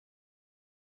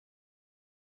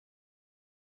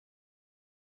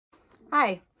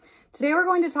Hi, today we're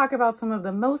going to talk about some of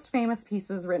the most famous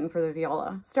pieces written for the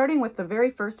viola, starting with the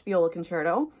very first viola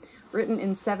concerto, written in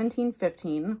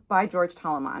 1715 by George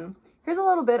Telemann. Here's a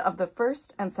little bit of the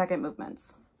first and second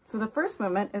movements. So the first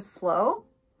movement is slow.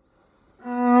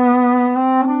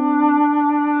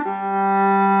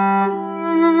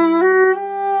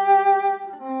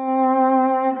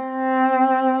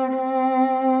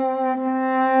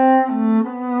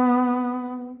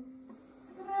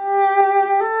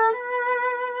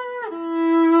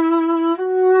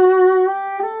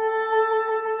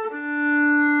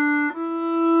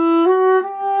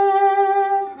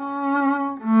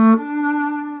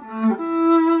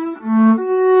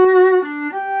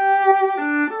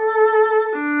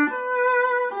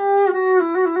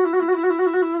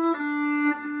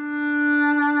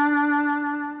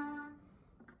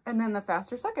 And then the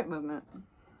faster second movement.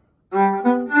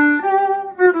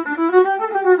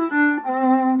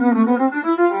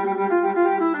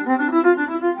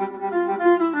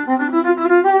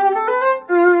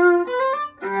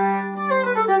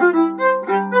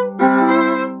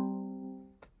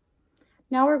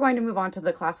 Now we're going to move on to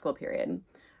the classical period.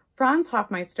 Franz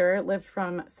Hofmeister lived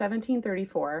from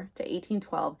 1734 to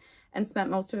 1812 and spent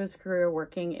most of his career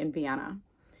working in Vienna.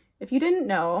 If you didn't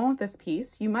know this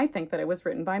piece, you might think that it was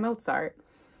written by Mozart.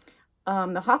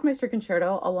 The Hofmeister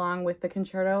Concerto, along with the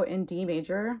Concerto in D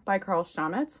major by Carl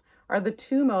Stamitz, are the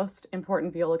two most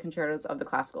important viola concertos of the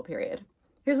classical period.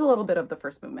 Here's a little bit of the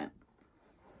first movement.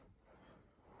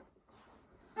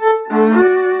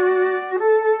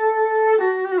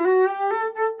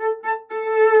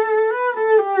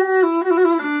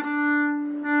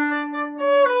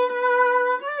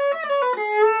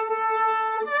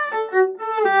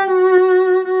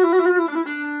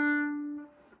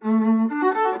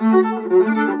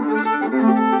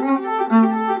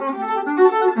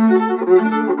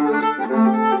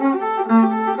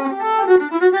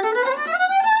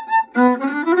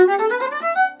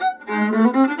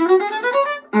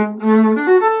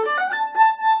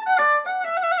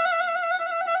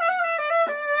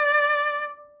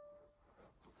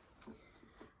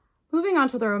 Moving on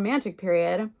to the Romantic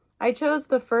period, I chose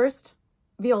the first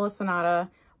viola sonata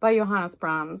by Johannes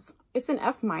Brahms. It's in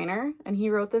F minor, and he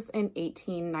wrote this in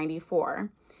 1894.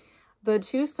 The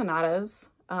two sonatas,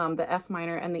 the F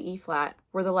minor and the E flat,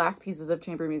 were the last pieces of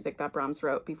chamber music that Brahms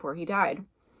wrote before he died.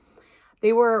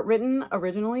 They were written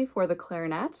originally for the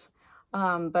clarinet,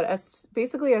 but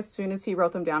basically as soon as he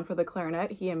wrote them down for the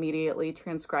clarinet, he immediately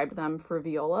transcribed them for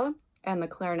viola, and the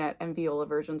clarinet and viola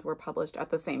versions were published at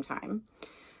the same time.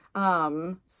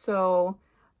 So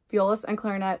violists and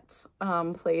clarinets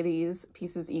play these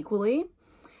pieces equally.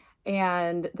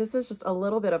 And this is just a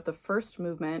little bit of the first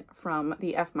movement from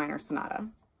the F minor sonata.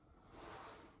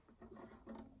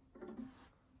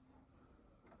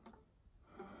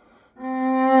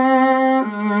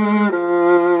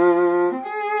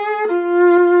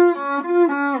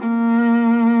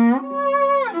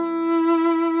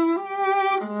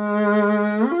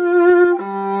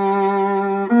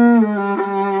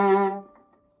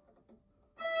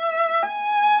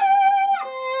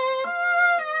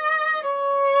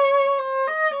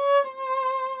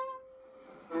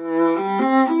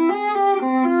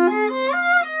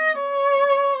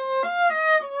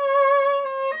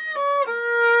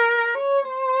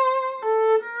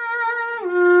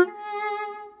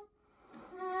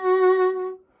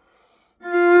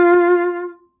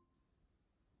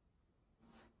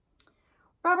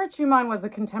 Robert Schumann was a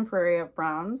contemporary of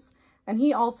Brahms, and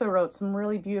he also wrote some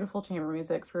really beautiful chamber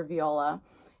music for viola,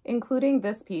 including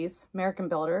this piece,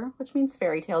 Märchenbilder, which means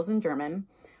fairy tales in German,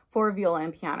 for viola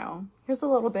and piano. Here's a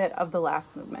little bit of the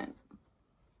last movement.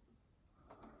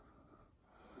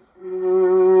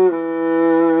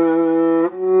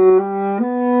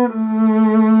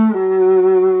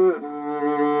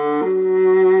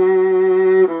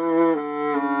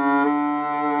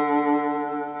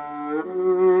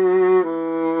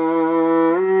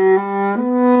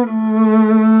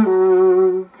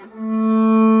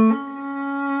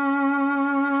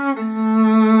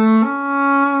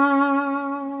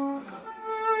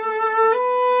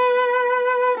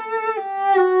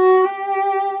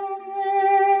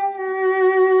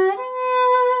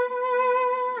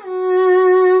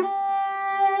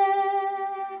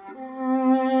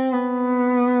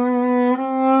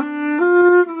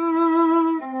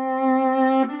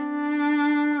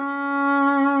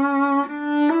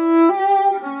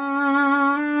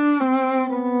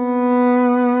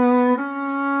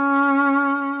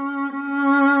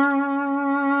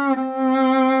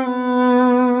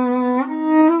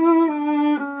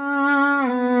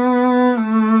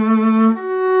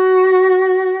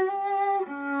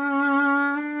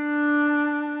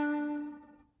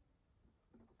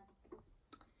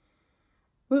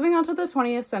 the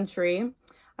 20th century,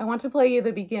 I want to play you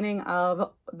the beginning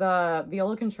of the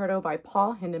viola concerto by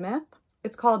Paul Hindemith.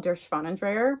 It's called Der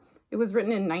Schwanendreher. It was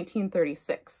written in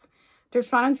 1936. Der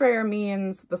Schwanendreher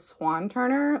means the swan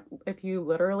turner, if you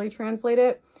literally translate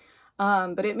it,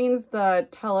 but it means the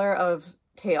teller of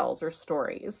tales or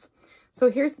stories. So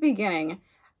here's the beginning.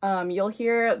 You'll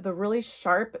hear the really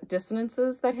sharp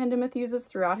dissonances that Hindemith uses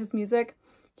throughout his music.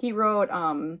 He wrote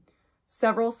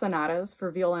several sonatas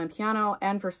for viola and piano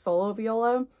and for solo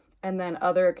viola, and then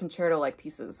other concerto-like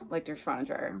pieces like Der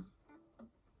Schwanendreher.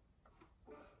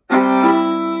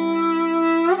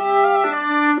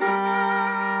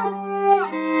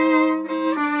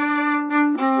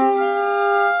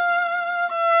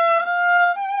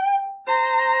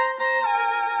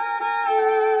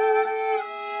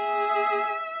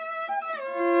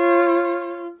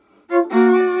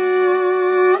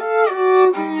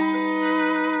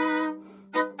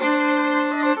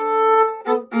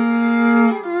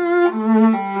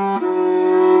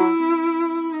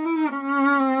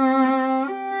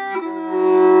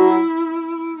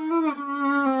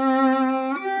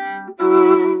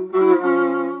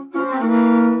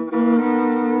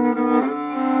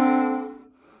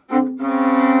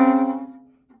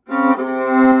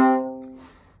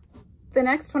 The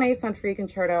next 20th century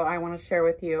concerto I want to share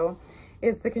with you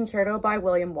is the concerto by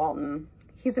William Walton.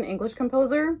 He's an English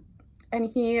composer, and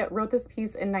he wrote this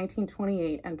piece in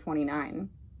 1928 and 29.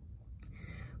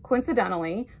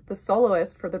 Coincidentally, the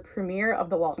soloist for the premiere of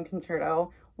the Walton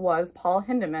concerto was Paul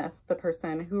Hindemith, the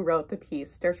person who wrote the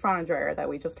piece Der Schwanendreher that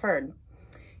we just heard.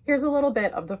 Here's a little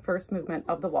bit of the first movement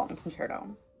of the Walton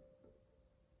concerto.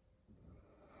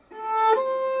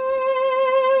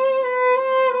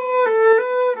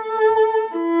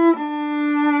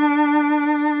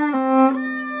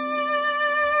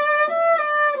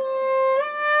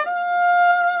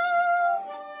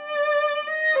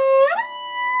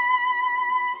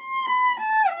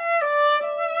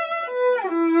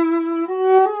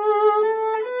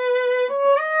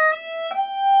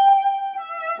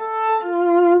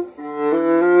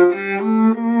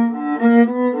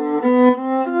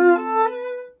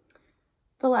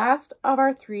 The last of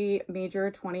our three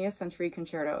major 20th century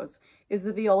concertos is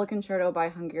the viola concerto by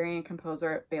Hungarian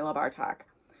composer Béla Bartók.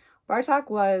 Bartók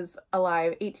was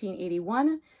alive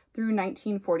 1881 through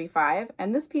 1945,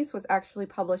 and this piece was actually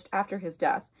published after his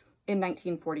death in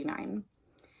 1949.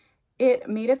 It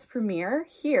made its premiere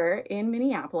here in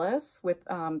Minneapolis with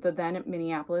the then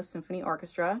Minneapolis Symphony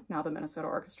Orchestra, now the Minnesota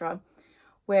Orchestra,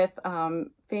 with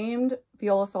famed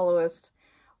viola soloist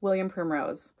William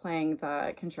Primrose playing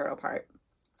the concerto part.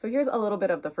 So here's a little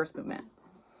bit of the first movement.